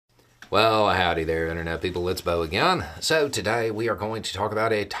Well, howdy there, Internet people. It's Bo again. So, today we are going to talk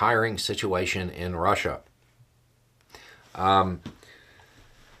about a tiring situation in Russia.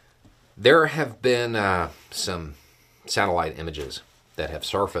 There have been some satellite images that have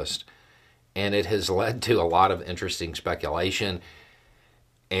surfaced, and it has led to a lot of interesting speculation.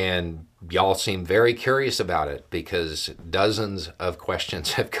 And y'all seem very curious about it because dozens of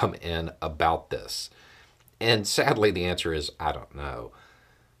questions have come in about this. And sadly, the answer is I don't know.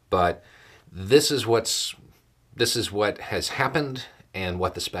 But this is what has happened and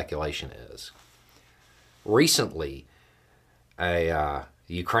what the speculation is. Recently, a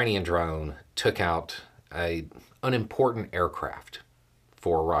Ukrainian drone took out an unimportant aircraft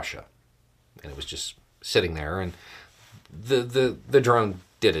for Russia, and it was just sitting there, and the drone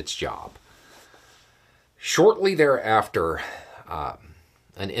did its job. Shortly thereafter,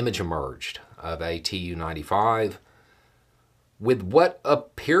 an image emerged of a Tu-95 with what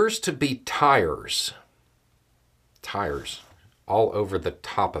appears to be tires all over the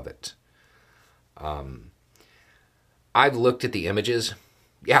top of it. I've looked at the images.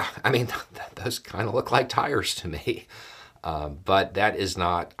 Yeah, I mean, those kind of look like tires to me. But that is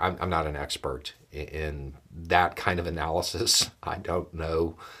not, I'm not an expert in that kind of analysis. I don't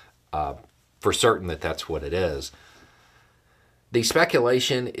know for certain that that's what it is. The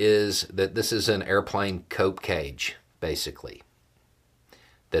speculation is that this is an airplane cope cage, basically.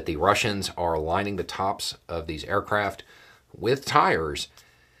 That the Russians are lining the tops of these aircraft with tires,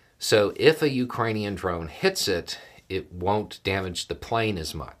 so if a Ukrainian drone hits it, it won't damage the plane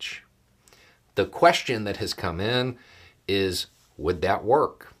as much. The question that has come in is, would that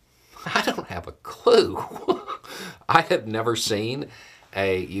work? I don't have a clue. I have never seen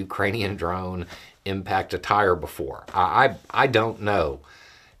a Ukrainian drone impact a tire before. I don't know.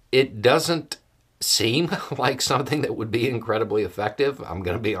 It doesn't seem like something that would be incredibly effective, I'm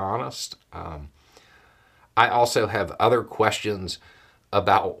going to be honest. I also have other questions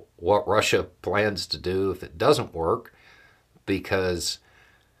about what Russia plans to do if it doesn't work, because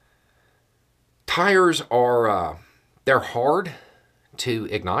tires are, they're hard to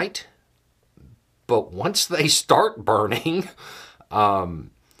ignite, but once they start burning,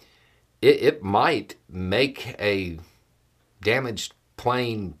 it might make a damaged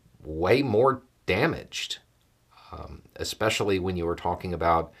plane way more damaged, especially when you were talking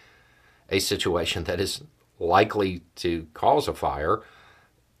about a situation that is likely to cause a fire.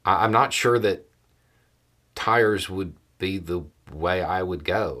 I'm not sure that tires would be the way I would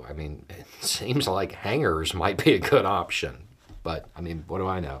go. I mean, it seems like hangers might be a good option, but I mean, what do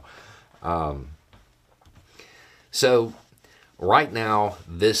I know? So right now,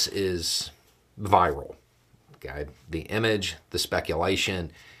 this is viral. Okay? The image, the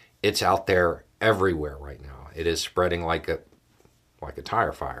speculation, it's out there everywhere right now. It is spreading like a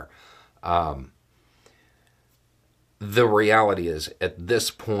tire fire. The reality is, at this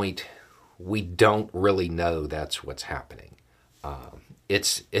point, we don't really know that's what's happening.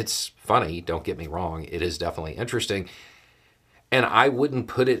 It's funny, don't get me wrong. It is definitely interesting. And I wouldn't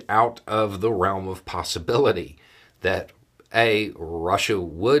put it out of the realm of possibility that A, Russia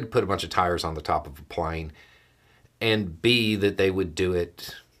would put a bunch of tires on the top of a plane, and B, that they would do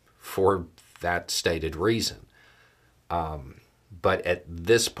it for that stated reason. But at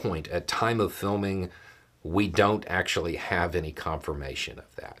this point, at time of filming, we don't actually have any confirmation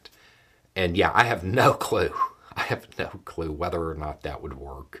of that. And yeah, I have no clue. I have no clue whether or not that would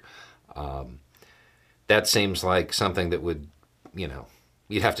work. That seems like something that would, you'd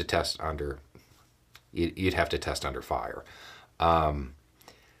have to test under fire.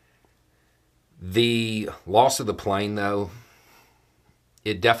 The loss of the plane, though,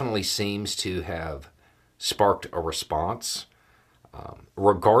 it definitely seems to have sparked a response.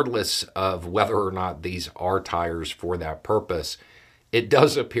 Regardless of whether or not these are tires for that purpose, it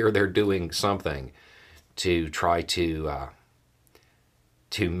does appear they're doing something to try to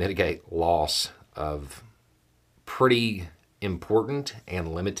mitigate loss of pretty important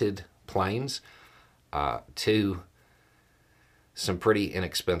and limited planes to some pretty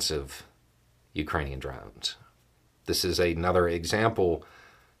inexpensive Ukrainian drones. This is another example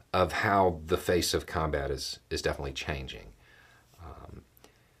of how the face of combat is definitely changing.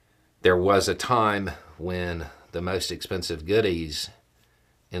 There was a time when the most expensive goodies,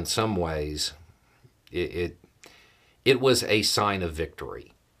 in some ways, it was a sign of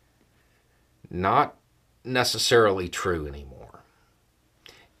victory. Not necessarily true anymore.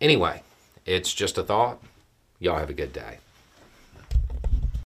 Anyway, it's just a thought. Y'all have a good day.